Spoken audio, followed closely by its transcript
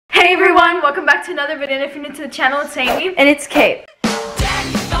Hey everyone, welcome back to another video. If you're new to the channel, it's Amy. And it's Kate.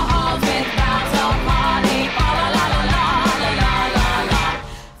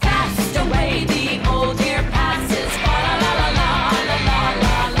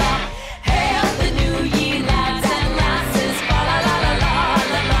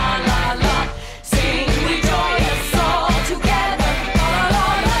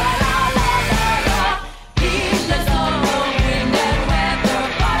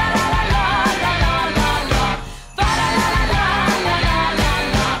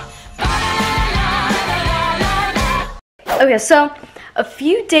 Okay, so a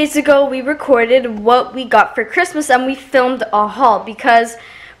few days ago we recorded what we got for Christmas and we filmed a haul because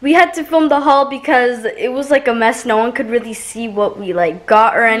we had to film the haul because it was like a mess. No one could really see what we like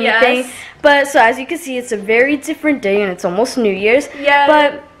got or anything. Yes. But so as you can see, it's a very different day and it's almost New Year's. Yeah.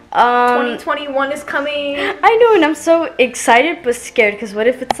 But 2021 is coming. I know, and I'm so excited but scared because what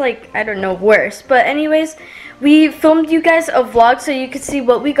if it's like, I don't know, worse. But anyways, we filmed you guys a vlog so you could see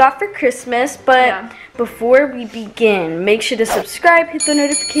what we got for Christmas. But yeah. Before we begin, make sure to subscribe, hit the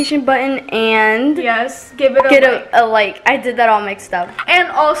notification button, and yes, give it a like. I did that all mixed up. And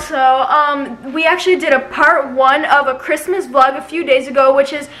also, we actually did a part 1 of a Christmas vlog a few days ago,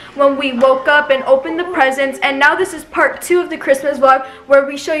 which is when we woke up and opened the presents. And now this is part 2 of the Christmas vlog where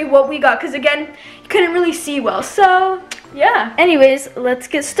we show you what we got. Because again, you couldn't really see well. So, yeah. Anyways, let's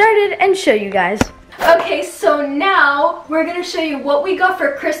get started and show you guys. Okay, so now we're going to show you what we got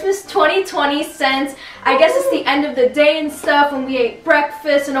for Christmas 2020 since I guess it's the end of the day and stuff when we ate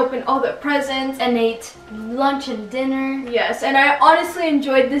breakfast and opened all the presents and ate lunch and dinner. Yes, and I honestly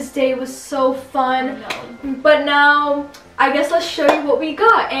enjoyed this day. It was so fun. But now, I guess let's show you what we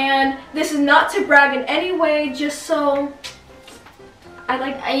got. And this is not to brag in any way, just so...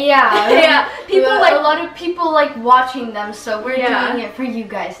 yeah, people like... A lot of people like watching them, so we're doing it for you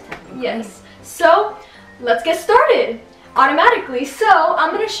guys. Yes. So, let's get started. Automatically. So, I'm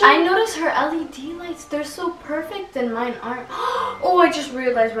going to show you... I noticed her LED lights. They're so perfect and mine aren't. Oh, I just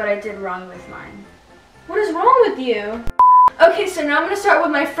realized what I did wrong with mine. What is wrong with you? Okay, so now I'm going to start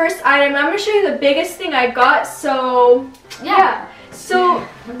with my first item. I'm going to show you the biggest thing I got. So, yeah. So,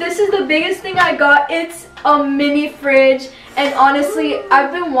 this is the biggest thing I got. It's a mini fridge. And honestly,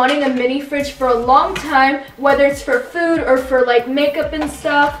 I've been wanting a mini fridge for a long time, whether it's for food or for like makeup and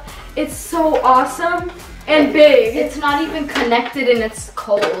stuff. It's so awesome and big. It's not even connected and it's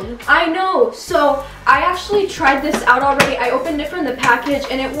cold. I know. So I actually tried this out already. I opened it from the package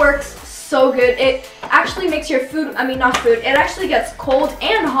and it works so good. It actually makes your food, I mean not food, it actually gets cold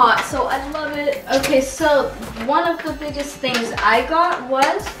and hot. So I love it. Okay, so one of the biggest things I got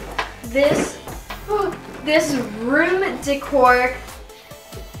was this room decor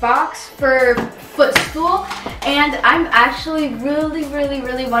box for footstool, and I'm actually really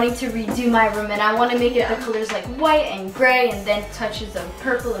wanting to redo my room, and I want to make it the colors like white and gray and then touches of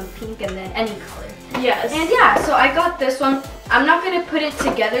purple and pink and then any color. Yes. And yeah, so I got this one. I'm not going to put it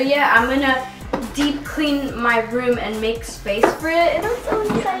together yet. I'm going to deep clean my room and make space for it, and I'm so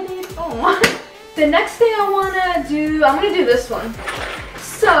excited. Oh. The next thing I want to do, I'm going to do this one.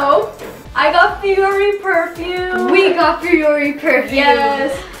 So, I got Fiore perfume. We got Fiore perfume.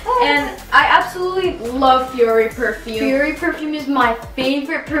 Yes. And I absolutely love Fiore perfume. Fiore perfume is my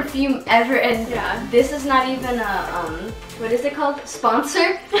favorite perfume ever, and this is not even a what is it called?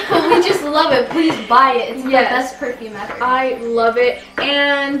 Sponsor. But we just love it. Please buy it. It's the best perfume ever. I love it,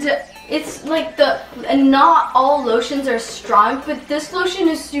 and it's like not all lotions are strong, but this lotion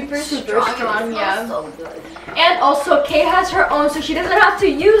is super strong. Yeah. So good. And also, Kay has her own, so she doesn't have to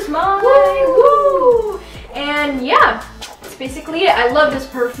use mine. Woo! And yeah. Basically it. I love this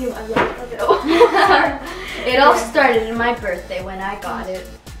perfume. I love it. It all started in my birthday when I got it.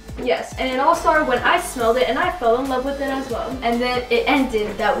 Yes, and it all started when I smelled it and I fell in love with it as well. And then it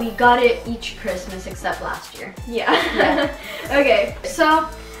ended that we got it each Christmas except last year. Yeah. Okay, so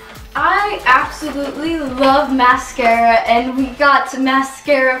I absolutely love mascara, and we got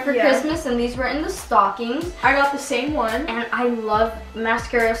mascara for Christmas, and these were in the stockings. I got the same one. And I love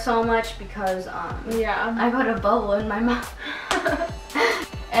mascara so much because I got a bubble in my mouth.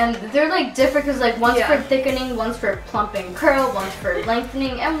 And they're like different because like one's for thickening, one's for plumping curl, one's for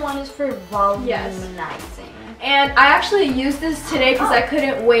lengthening, and one is for volumizing. And I actually used this today because I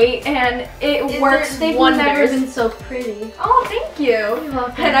couldn't wait, and it works they've wonders. Never been so pretty. Oh, thank you. You're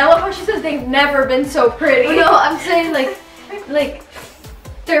welcome. And I love how she says they've never been so pretty. No, I'm saying like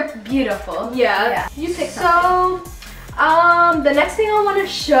they're beautiful. Yeah. You pick something. So, the next thing I want to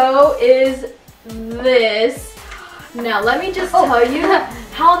show is this. Now, let me just tell you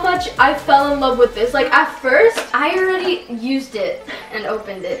how much I fell in love with this. Like at first, I already used it and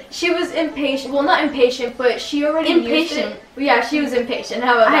opened it. She was impatient. Well, not impatient, but she already used it. Yeah, she was impatient.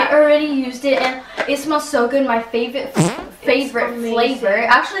 How about that? I already used it and it smells so good. My favorite flavor.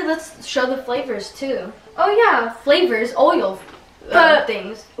 Actually, let's show the flavors too. Oh yeah, flavors, oil.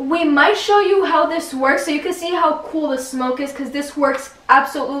 Things. We might show you how this works so you can see how cool the smoke is, because this works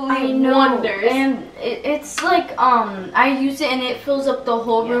absolutely wonders. And it's like I use it and it fills up the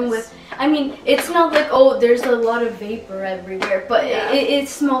whole room with, I mean, it's not like, oh, there's a lot of vapor everywhere, but it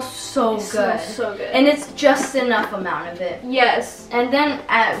smells so good. Smells so good. And it's just enough amount of it. Yes. And then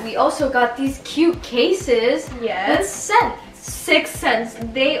we also got these cute cases with scents. 6 scents.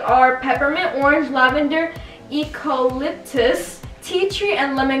 They are peppermint, orange, lavender, eucalyptus, tea tree,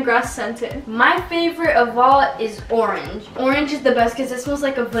 and lemongrass scented. My favorite of all is orange. Orange is the best because it smells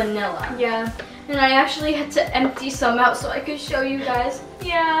like a vanilla. Yeah. And I actually had to empty some out so I could show you guys.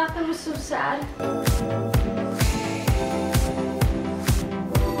 Yeah. That was so sad.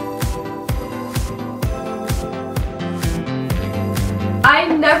 I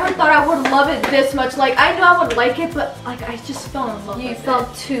never thought I would love it this much. Like, I knew I would like it, but like I just fell in love with it. You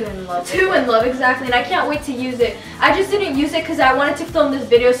fell too in love with it. Too in love, exactly. And I can't wait to use it. I just didn't use it because I wanted to film this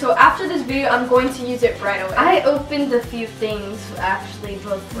video. So after this video, I'm going to use it right away. I opened a few things, actually,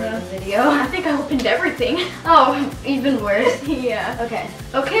 both for the video. I think I opened everything. Oh, even worse. Yeah. Okay.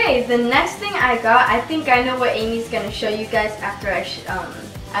 Okay, the next thing I got, I think I know what Amy's going to show you guys after I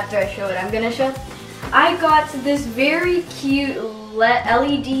show what I'm going to show. I got this very cute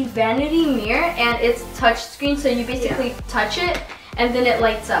LED vanity mirror, and it's touchscreen, so you basically touch it and then it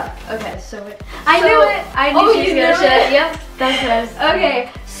lights up. Okay, so I knew it. I knew she was gonna show it. Yep, that's what I was Okay,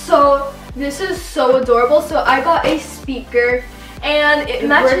 so this is so adorable. So I got a speaker and it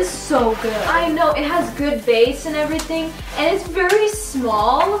matches so good. I know, it has good bass and everything, and it's very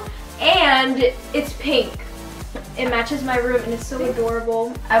small and it's pink. It matches my room and it's so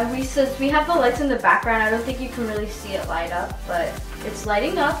adorable. Since we have the lights in the background, I don't think you can really see it light up, but it's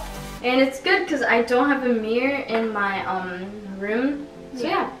lighting up. And it's good because I don't have a mirror in my room. So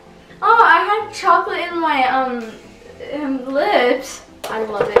yeah. Oh, I had chocolate in my lips. I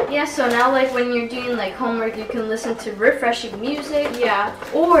love it. Yeah, so now like when you're doing like homework, you can listen to refreshing music. Yeah.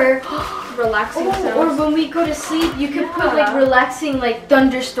 Or relaxing sounds. Or when we go to sleep, you can put like relaxing like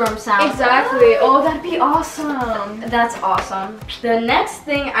thunderstorm sounds. Exactly. Oh, that'd be awesome. That's awesome. The next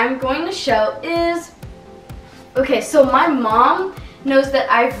thing I'm going to show is, okay, so my mom knows that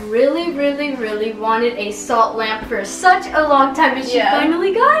I've really wanted a salt lamp for such a long time, and she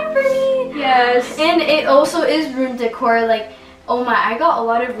finally got it for me. Yes. And it also is room decor. Like, oh my, I got a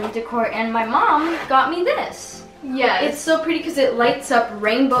lot of room decor, and my mom got me this. Yes. It's so pretty because it lights up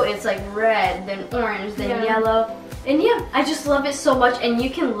rainbow. It's like red, then orange, then yellow. And yeah, I just love it so much, and you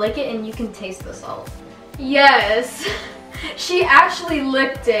can lick it and you can taste the salt. Yes. She actually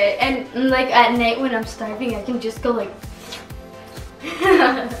licked it, and like at night when I'm starving, I can just go like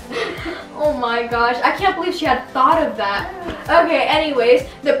oh my gosh, I can't believe she had thought of that. Okay, anyways,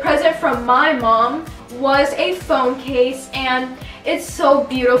 the present from my mom was a phone case, and it's so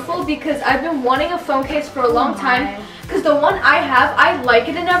beautiful because I've been wanting a phone case for a long time. Because the one I have, I like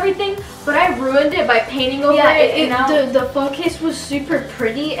it and everything, but I ruined it by painting over it. The phone case was super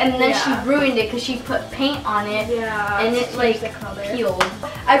pretty, and then she ruined it because she put paint on it, and it like peeled.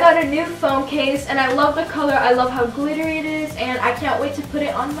 I got a new phone case, and I love the color. I love how glittery it is, and I can't wait to put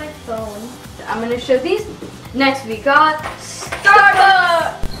it on my phone. I'm gonna show these. Next we got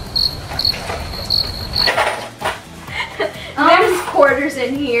Starbucks. There's quarters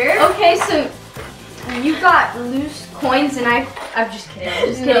in here. Okay, so you got loose coins, and I'm just kidding. I'm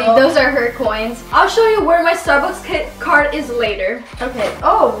just kidding. No. Those are her coins. I'll show you where my Starbucks card is later. Okay.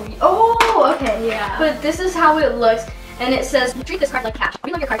 Oh, okay. Yeah. But this is how it looks, and it says, treat this card like cash.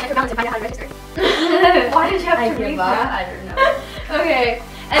 We love your card. Check your balance and find out how to register. Why did you have to read that? I don't know. Okay.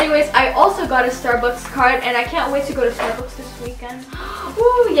 Anyways, I also got a Starbucks card, and I can't wait to go to Starbucks this weekend.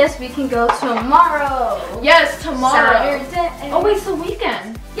 Ooh, yes, we can go tomorrow. Yes, tomorrow. Saturday. Oh wait, it's the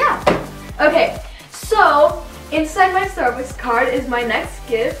weekend. Yeah. Okay. So, inside my Starbucks card is my next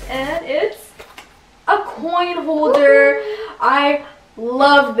gift, and it's a coin holder. Ooh. I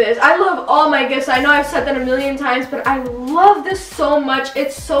love this. I love all my gifts. I know I've said that a million times, but I love this so much.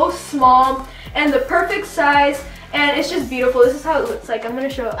 It's so small and the perfect size, and it's just beautiful. This is how it looks like. I'm going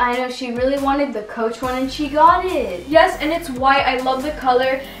to show it. I know, she really wanted the Coach one, and she got it. Yes, and it's white. I love the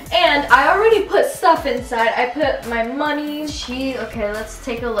color, and I already put stuff inside. I put my money. Okay, let's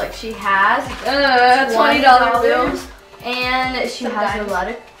take a look. She has $20 bills, and she has a lot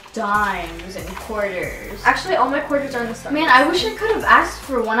of dimes and quarters. Actually, all my quarters are in the Starbucks. Man, I wish I could have asked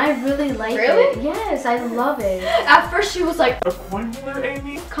for one. I really like it. Yes, I love it. At first, she was like, "A coin holder,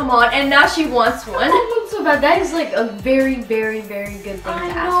 Amy? Come on!" And now she wants one. So bad. That is like a very, very, very good thing to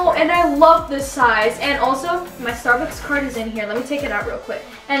ask for. I know, and I love this size. And also, my Starbucks card is in here. Let me take it out real quick.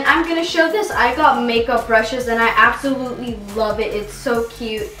 And I'm gonna show this. I got makeup brushes, and I absolutely love it. It's so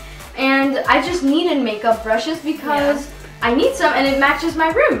cute. And I just needed makeup brushes because I need some, and it matches my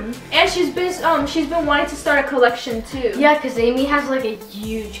room. And she's been wanting to start a collection too. Yeah, because Amy has like a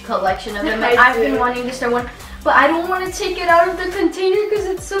huge collection of them, and I've been wanting to start one. But I don't want to take it out of the container because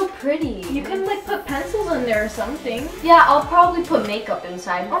it's so pretty. You can like put pencils in there or something. Yeah, I'll probably put makeup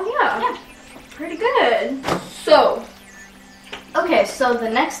inside. Oh yeah. Pretty good. So, okay, so the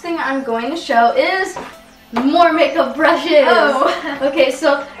next thing I'm going to show is more makeup brushes. Oh. Okay,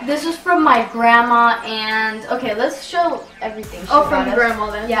 so this is from my grandma, and okay, let's show everything. From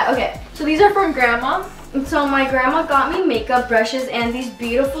grandma then. Yeah, okay. So these are from grandma. So my grandma got me makeup brushes and these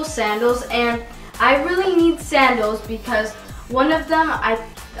beautiful sandals, and I really need sandals because one of them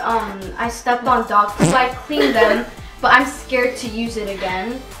I stepped on dog food, so I cleaned them, but I'm scared to use it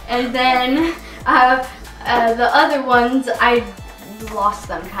again. And then the other ones I lost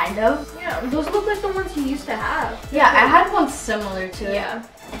them kind of. Yeah, those look like the ones you used to have. Yeah, I had one similar to it. Yeah.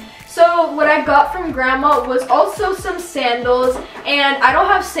 So what I got from grandma was also some sandals, and I don't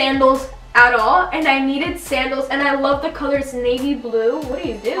have sandals at all, and I needed sandals, and I love the color. It's navy blue. What are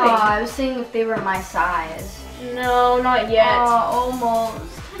you doing? I was seeing if they were my size. No, not yet. Almost.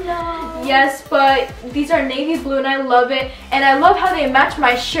 No. Yes, but these are navy blue, and I love it, and I love how they match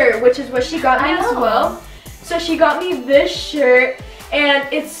my shirt, which is what she got me as well. So she got me this shirt, and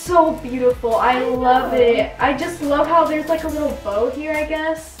it's so beautiful. I love it. I just love how there's like a little bow here, I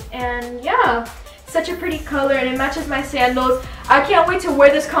guess. And yeah, such a pretty color, and it matches my sandals. I can't wait to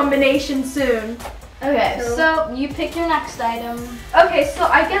wear this combination soon. Okay, so you pick your next item. Okay, so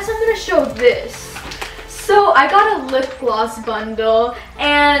I guess I'm gonna show this. So I got a lip gloss bundle,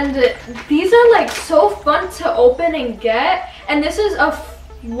 and these are like so fun to open and get. And this is a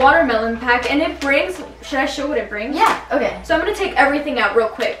watermelon pack, and it brings, should I show what it brings? Yeah, okay. So I'm gonna take everything out real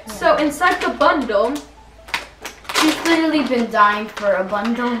quick. Yeah. So inside the bundle, she's literally been dying for a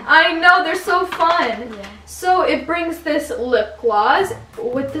bundle. I know, they're so fun. Yeah. So it brings this lip gloss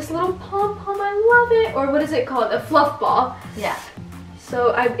with this little pom-pom. I love it. Or what is it called? A fluff ball. Yeah.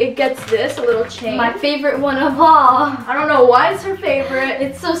 So it gets this, a little chain. My favorite one of all. I don't know why it's her favorite.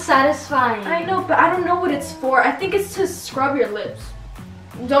 It's so satisfying. I know, but I don't know what it's for. I think it's to scrub your lips.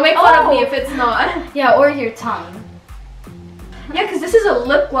 Don't make fun of me if it's not. Yeah, or your tongue. Yeah, because this is a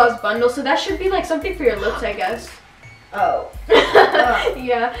lip gloss bundle, so that should be like something for your lips, I guess. Oh.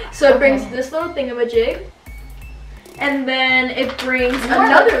 Yeah, so it brings this little thingamajig. And then it brings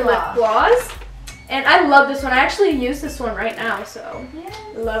another lip gloss. And I love this one. I actually use this one right now, so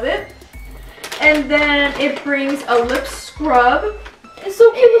love it. And then it brings a lip scrub. It's so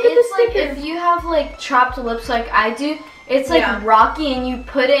cute. Look at the sticker. Like if you have like chapped lips like I do, it's like rocky, and you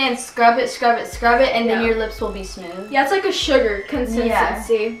put it and scrub it, and then your lips will be smooth. Yeah, it's like a sugar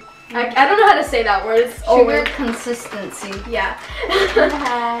consistency. Yeah. I don't know how to say that word. It's sugar consistency. Yeah.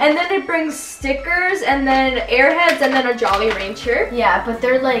 And then it brings stickers, and then Airheads, and then a Jolly Rancher. Yeah, but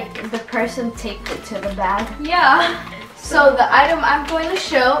they're like, the person taped it to the bag. Yeah. So the item I'm going to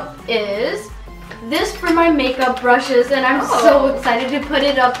show is this for my makeup brushes, and I'm so excited to put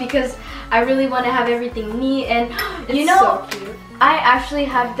it up because I really want to have everything neat. And you know, so cute. I actually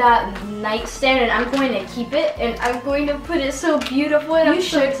have that nightstand, and I'm going to keep it, and I'm going to put it so beautiful, and I'm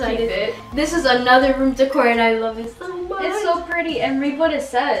so excited. Keep it. This is another room decor, and I love it so much. It's so pretty, and read what it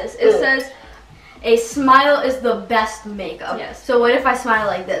says. It says, a smile is the best makeup. Yes. So what if I smile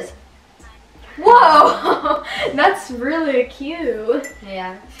like this? Whoa! That's really cute.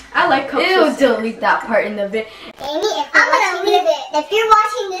 Yeah. I like cups. Ew, delete that part in the video. Amy, I'm gonna leave it. If you're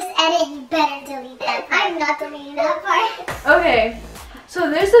watching this edit, you better delete that. I'm not deleting that part. Okay.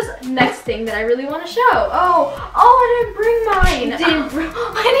 So there's this next thing that I really want to show. I didn't bring mine.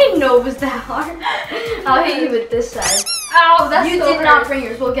 I didn't know it was that hard. I'll hit you with this side. Ow, that's You did not bring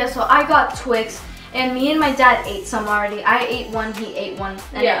yours. Well, guess what? I got Twix. And me and my dad ate some already. I ate one, he ate one,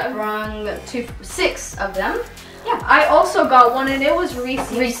 and it brung 6 of them. Yeah, I also got one, and it was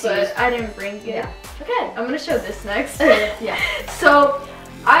Reese's, but I didn't bring it. Yeah. Okay, I'm gonna show this next. Yeah. So,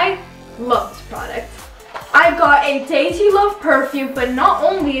 I love this product. I got a Daisy Love perfume, but not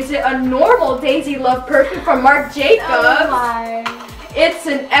only is it a normal Daisy Love perfume from Marc Jacobs, oh my. It's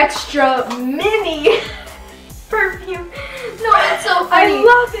an extra mini perfume. No, it's so funny. I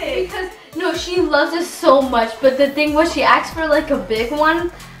love it. Because, no, she loves it so much, but the thing was she asked for like a big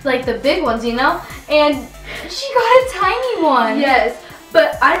one, like the big ones, you know? And she got a tiny one. Yes,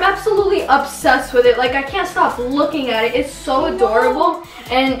 but I'm absolutely obsessed with it. Like, I can't stop looking at it. It's so adorable.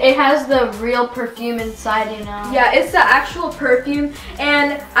 And it has the real perfume inside, you know? Yeah, it's the actual perfume.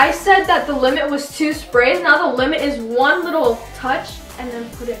 And I said that the limit was 2 sprays. Now the limit is 1 little touch and then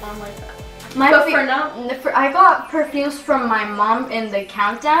put it on like that. But for now, I got perfumes from my mom in the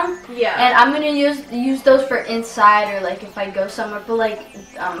countdown. Yeah. And I'm gonna use those for inside or like if I go somewhere. But like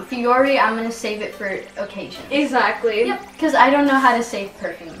Fiore, I'm gonna save it for occasion. Exactly. Yep. Because I don't know how to save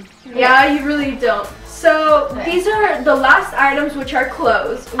perfume. Yeah, you really don't. So these are the last items, which are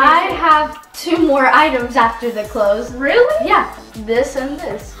clothes. I have 2 more items after the clothes. Really? Yeah. This and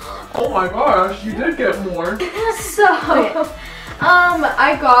this. Oh my gosh, you did get more. So,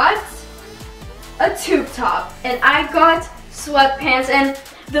 I got a tube top and I got sweatpants. And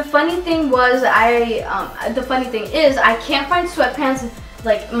the funny thing was, the funny thing is, I can't find sweatpants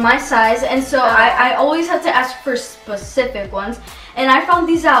like my size, and so I always had to ask for specific ones. And I found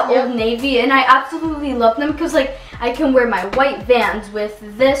these at Old Navy, and I absolutely love them because like I can wear my white Vans with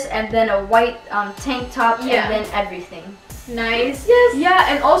this, and then a white tank top, and then everything. Nice. Yes. Yeah,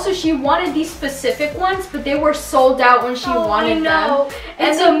 and also she wanted these specific ones, but they were sold out when she wanted them.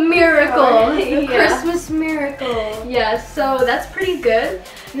 It's a miracle. The Christmas miracle. Yeah, so that's pretty good.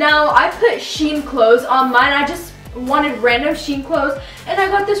 Now I put Shein clothes on mine. I just wanted random Shein clothes, and I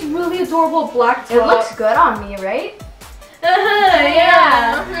got this really adorable black top. It looks good on me, right?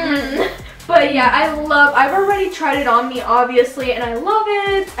 Yeah. But yeah, I've already tried it on me, obviously, and I love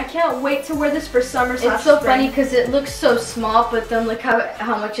it. I can't wait to wear this for summer. It's so funny because it looks so small, but then look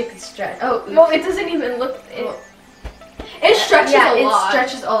how much it can stretch. Oh, well, it doesn't even look. It stretches a lot. Yeah, it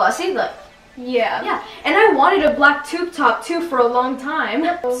stretches a lot. See, look. Yeah. Yeah. And I wanted a black tube top too for a long time.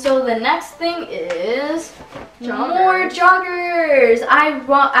 Yep. So the next thing is joggers. More joggers. I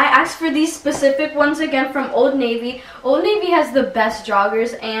asked for these specific ones again from Old Navy. Old Navy has the best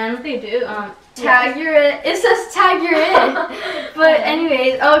joggers, and they do. Tag you're in. It says tag you're in. But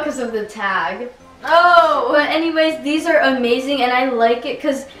anyways, because of the tag. Oh. But anyways, these are amazing, and I like it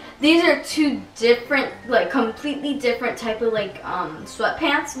because these are 2 different, like completely different type of like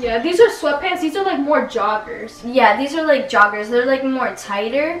sweatpants. Yeah, these are sweatpants. These are like more joggers. Yeah, these are like joggers. They're like more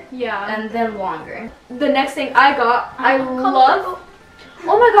tighter. Yeah. And then longer. The next thing I got, I love.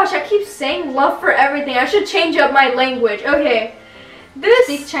 Oh my gosh, I keep saying love for everything. I should change up my language. Okay. This.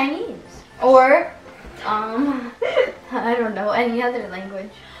 Speak Chinese. Or, I don't know, any other language.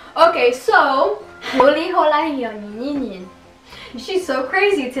 Okay, so. She's She's so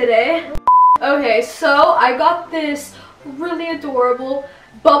crazy today. Okay, so I got this really adorable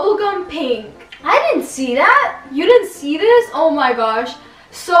bubblegum pink. I didn't see that. You didn't see this? Oh my gosh.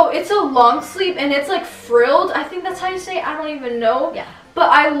 So it's a long sleeve and it's like frilled. I think that's how you say it. I don't even know. Yeah. But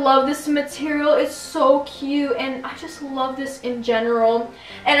I love this material. It's so cute and I just love this in general.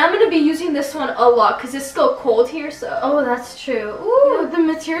 And I'm going to be using this one a lot because it's still cold here. So. Oh, that's true. Ooh, the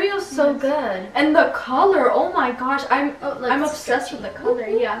material's so good. And the color, oh my gosh. I'm obsessed with the color,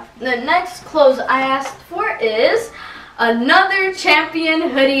 yeah. The next clothes I asked for is another Champion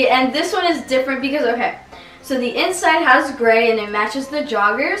hoodie. And this one is different because, okay, so the inside has gray and it matches the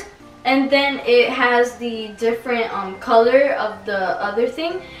joggers. And then it has the different color of the other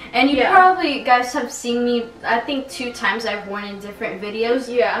thing. And you probably guys have seen me, I think 2 times I've worn in different videos.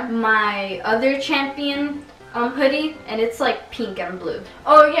 Yeah. My other Champion hoodie, and it's like pink and blue.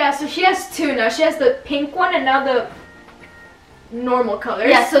 Oh yeah, so she has 2 now. She has the pink one and now the normal colors.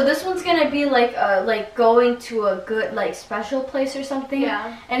 Yeah, so this one's gonna be like going to a good like special place or something.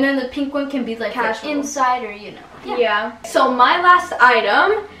 Yeah. And then the pink one can be like casual inside or you know. Yeah. So my last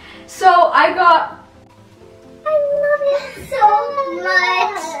item. So I love it so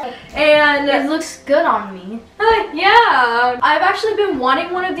much. And it looks good on me. Yeah. I've actually been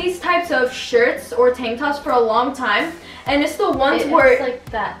wanting one of these types of shirts or tank tops for a long time. And it's the ones where it's like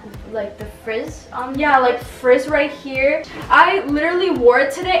that, like the frizz on. Yeah, like frizz right here. I literally wore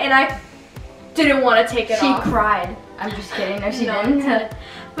it today and I didn't want to take it off. She cried. I'm just kidding. No, she didn't.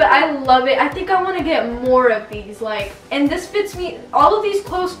 But I love it. I think I want to get more of these. Like, and this fits me. All of these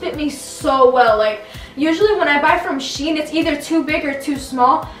clothes fit me so well. Like, usually when I buy from Shein, it's either too big or too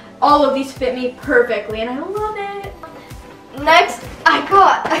small. All of these fit me perfectly, and I love it. Next, I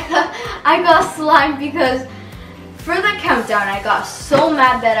got slime because for the countdown, I got so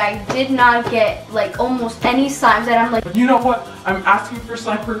mad that I did not get like almost any slimes. That I'm like, But you know what? I'm asking for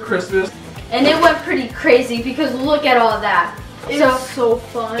slime for Christmas. And it went pretty crazy because look at all that. It's so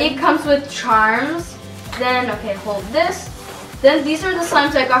fun. It comes with charms. Then, okay, hold this. Then these are the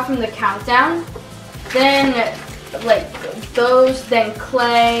slimes I got from the countdown. Then like those, then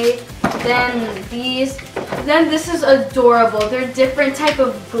clay, then these. Then this is adorable. They're different type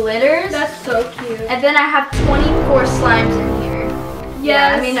of glitters. That's so cute. And then I have 24 slimes in here. Yes.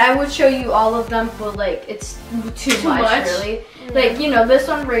 Yeah, I mean, I would show you all of them, but like it's too much really. Yeah. Like, you know, this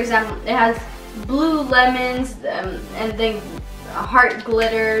one, for example, it has blue lemons and then heart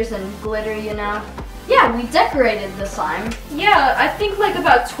glitters and glitter, you know. Yeah, we decorated the slime. Yeah, I think like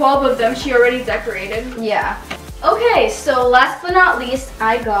about 12 of them she already decorated. Yeah. Okay, so last but not least,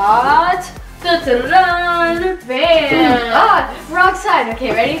 I got Vans. Wrong side.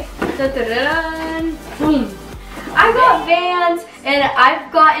 Okay, ready? Boom. I got Vans, and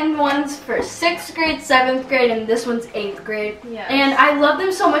I've gotten ones for 6th grade, 7th grade, and this one's 8th grade. Yes. And I love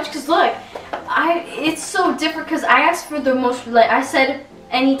them so much because look, it's so different because I asked for the most, like I said,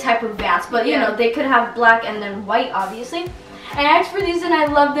 any type of Vans, but you know, they could have black and then white, obviously. And I asked for these, and I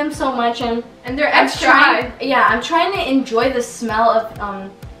love them so much, and they're extra high. Yeah, I'm trying to enjoy the smell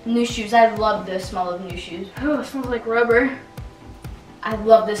of new shoes. I love the smell of new shoes. Oh, it smells like rubber. I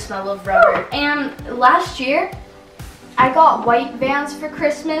love the smell of rubber. And last year, I got white Vans for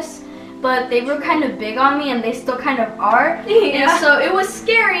Christmas, but they were kind of big on me, and they still kind of are. Yeah. And so it was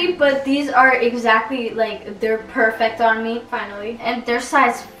scary, but these are exactly, like, they're perfect on me. Finally. And they're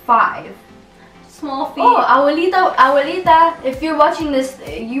size 5. Small feet. Oh, abuelita, if you're watching this,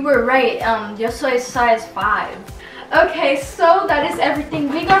 you were right. Yo soy size 5. Okay, so that is everything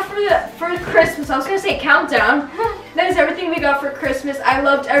we got for Christmas. I was gonna say countdown. That is everything we got for Christmas. I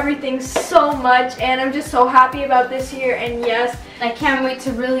loved everything so much, and I'm just so happy about this year. And yes, I can't wait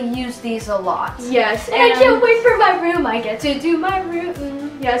to really use these a lot. Yes, and I can't wait for my room. I get to do my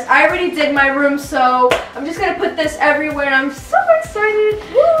room. Yes, I already did my room, so I'm just gonna put this everywhere, and I'm so excited.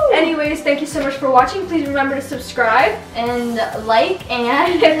 Woo! Anyways, thank you so much for watching. Please remember to subscribe and like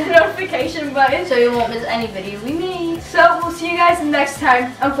and hit the notification button so you won't miss any video we make. So we'll see you guys next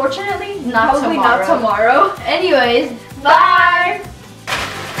time. Unfortunately, probably not tomorrow. Anyways, bye.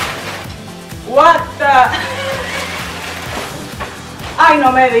 What the? Ay,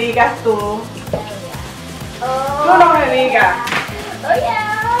 no me digas tú. Tú no me digas. Oh yeah.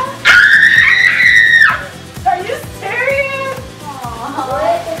 Are you serious?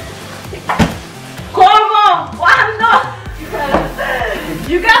 ¿Cómo? ¿Cuándo?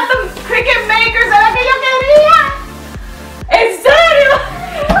 You got the Cricut makers, era que yo quería. ¿En serio?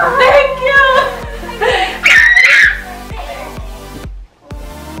 Thank you.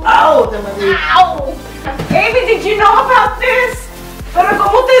 Oh, ow. Amy, did you know about this? Pero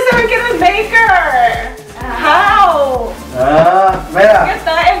 ¿cómo ustedes saben que es maker? How? Mira. Que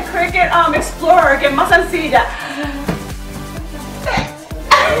está en Cricut Explorer, que es más sencilla.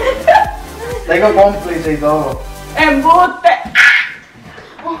 Tengo cómplice y todo. Embuste.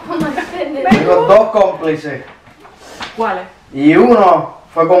 Oh my goodness. Tengo 2 cómplices. ¿Cuáles? Y uno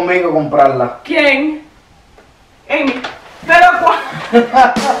fue conmigo a comprarla. ¿Quién? Amy. Pero ¿cuál?